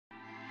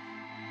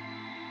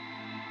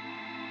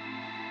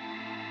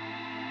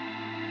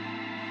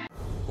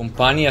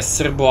Kompanija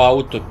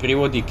Srboauto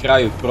privodi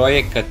kraju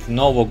projekat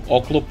novog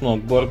oklopnog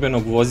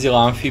borbenog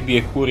vozila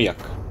amfibije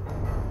Kurjak.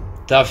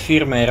 Ta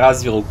firma je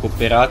razvila u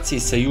kooperaciji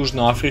sa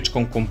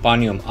južnoafričkom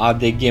kompanijom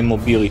ADG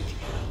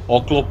Mobiliti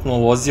oklopno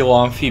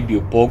vozilo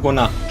amfibiju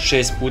pogona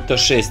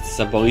 6x6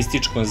 sa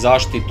balističkom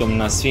zaštitom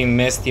na svim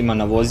mestima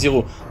na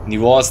vozilu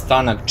nivoa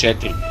stanak 4,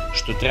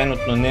 što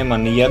trenutno nema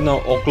nijedno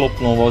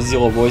oklopno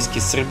vozilo Vojske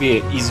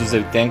Srbije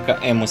izuzev tenka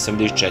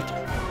M-84.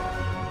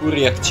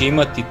 Kurjak će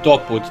imati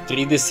top od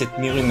 30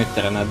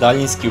 mm na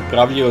daljinski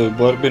upravljivoj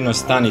borbenoj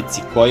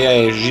stanici koja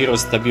je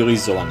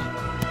gyro-stabilizovana.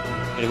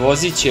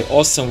 Prevozit će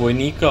 8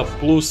 vojnika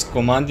plus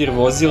komandir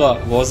vozila,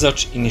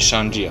 vozač i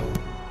nišandžija.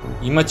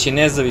 Imaće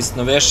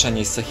nezavisno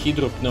vešanje sa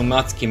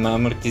hidropneumatskim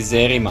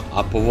amortizerima,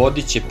 a po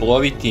vodi će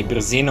ploviti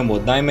brzinom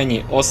od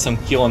najmanje 8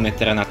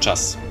 km/h.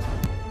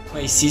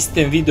 Ima i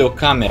sistem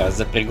videokamera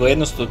za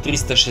preglednost od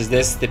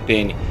 360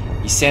 stepeni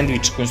i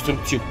sendvič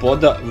konstrukciju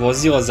poda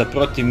vozila za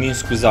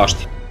protivminsku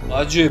zaštitu.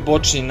 Hlađuje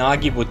bočni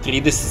nagib od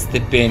 30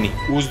 stepeni,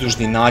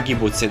 uzdužni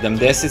nagib od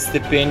 70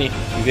 stepeni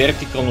i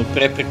vertikalnu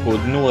prepreku od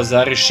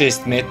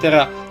 0,6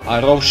 metara, a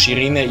rov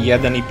širine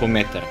 1,5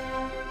 metara.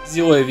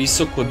 Vozilo je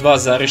visoko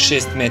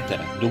 2,6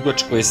 metara,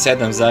 dugačko je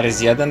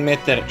 7,1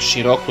 metar,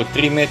 široko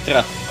 3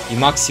 metra i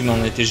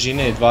maksimalne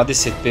težine je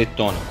 25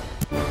 tona.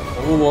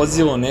 Ovo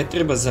vozilo ne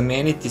treba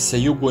zameniti sa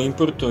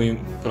jugoimportovim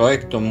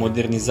projektom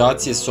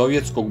modernizacije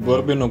sovjetskog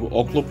borbenog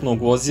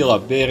oklopnog vozila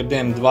BVP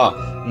M-2,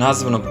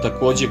 nazvanog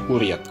takođe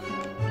Kurjak.